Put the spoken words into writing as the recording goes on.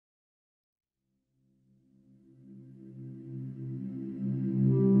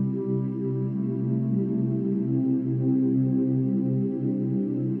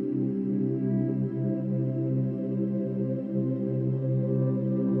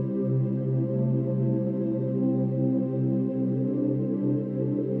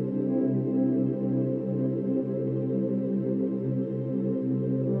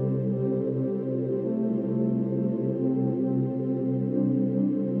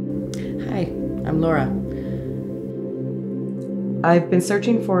Hi, I'm Laura. I've been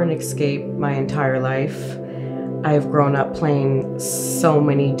searching for an escape my entire life. I've grown up playing so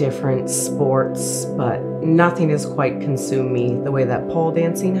many different sports, but nothing has quite consumed me the way that pole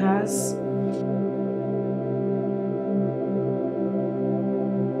dancing has.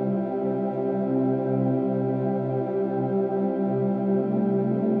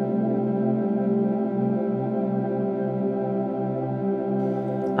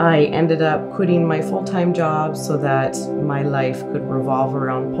 I ended up quitting my full-time job so that my life could revolve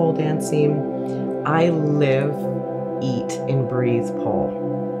around pole dancing. I live, eat, and breathe pole.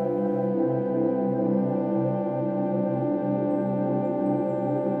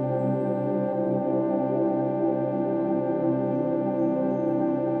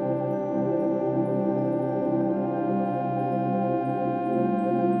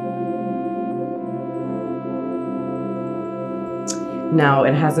 Now,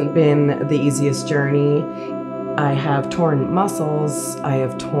 it hasn't been the easiest journey. I have torn muscles, I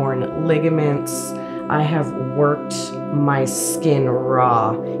have torn ligaments, I have worked my skin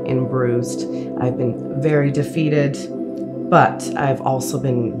raw and bruised. I've been very defeated, but I've also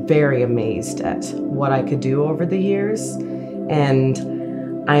been very amazed at what I could do over the years.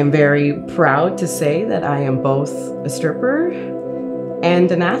 And I'm very proud to say that I am both a stripper and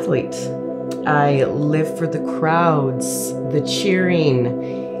an athlete. I live for the crowds, the cheering,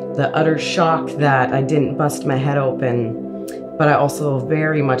 the utter shock that I didn't bust my head open. But I also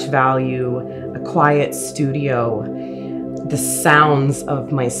very much value a quiet studio, the sounds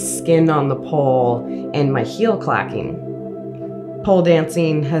of my skin on the pole, and my heel clacking. Pole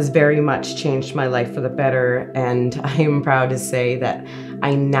dancing has very much changed my life for the better, and I am proud to say that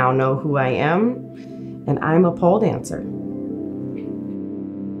I now know who I am, and I'm a pole dancer.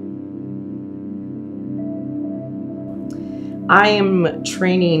 I am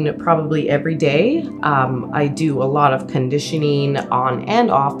training probably every day. I do a lot of conditioning on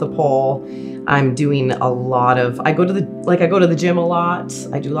and off the pole. I'm doing a lot of, I go to the gym a lot.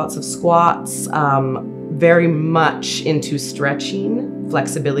 I do lots of squats, very much into stretching.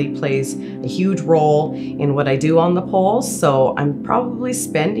 Flexibility plays a huge role in what I do on the pole. So I'm probably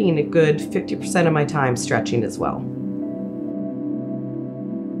spending a good 50% of my time stretching as well.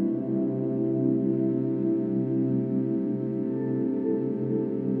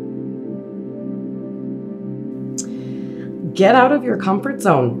 Get out of your comfort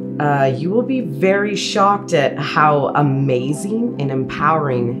zone. You will be very shocked at how amazing and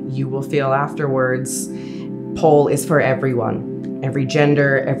empowering you will feel afterwards. Pole is for everyone. Every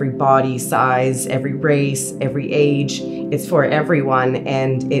gender, every body size, every race, every age. It's for everyone,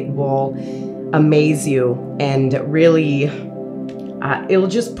 and it will amaze you and really, it'll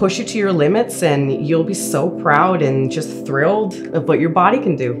just push you to your limits, and you'll be so proud and just thrilled of what your body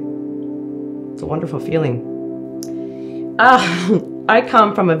can do. It's a wonderful feeling. I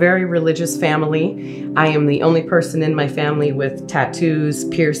come from a very religious family. I am the only person in my family with tattoos,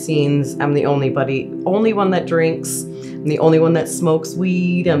 piercings. I'm the only one that drinks. I'm the only one that smokes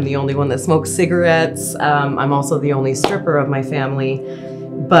weed. I'm the only one that smokes cigarettes. I'm also the only stripper of my family,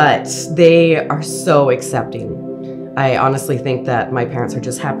 but they are so accepting. I honestly think that my parents are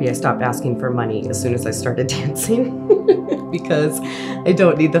just happy I stopped asking for money as soon as I started dancing because I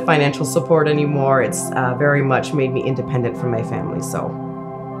don't need the financial support anymore. It's very much made me independent from my family, so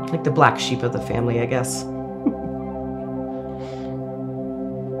like the black sheep of the family, I guess.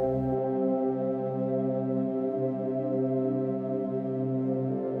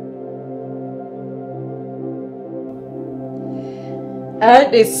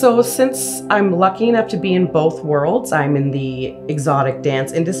 So since I'm lucky enough to be in both worlds, I'm in the exotic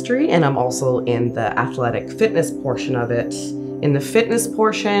dance industry and I'm also in the athletic fitness portion of it. In the fitness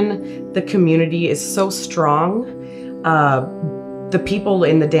portion, the community is so strong. The people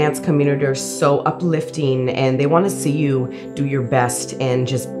in the dance community are so uplifting and they want to see you do your best and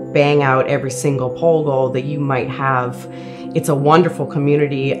just bang out every single pole goal that you might have. It's a wonderful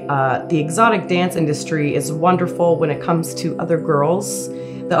community. The exotic dance industry is wonderful when it comes to other girls.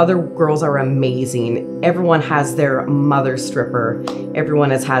 The other girls are amazing. Everyone has their mother stripper. Everyone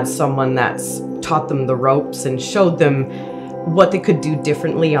has had someone that's taught them the ropes and showed them what they could do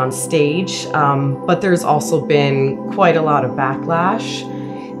differently on stage. But there's also been quite a lot of backlash.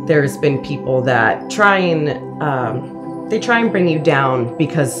 There's been people that try and bring you down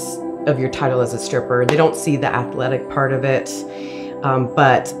because of your title as a stripper. They don't see the athletic part of it.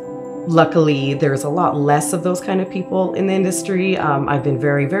 But luckily, there's a lot less of those kind of people in the industry. I've been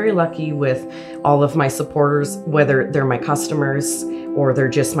very, very lucky with all of my supporters, whether they're my customers, or they're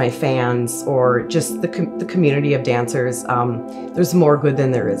just my fans, or just the community of dancers. There's more good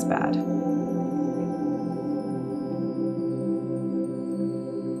than there is bad.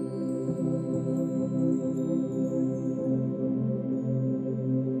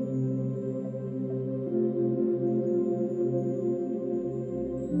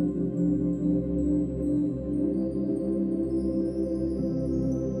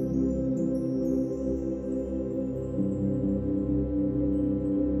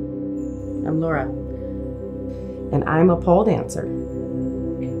 I'm Laura. And I'm a pole dancer.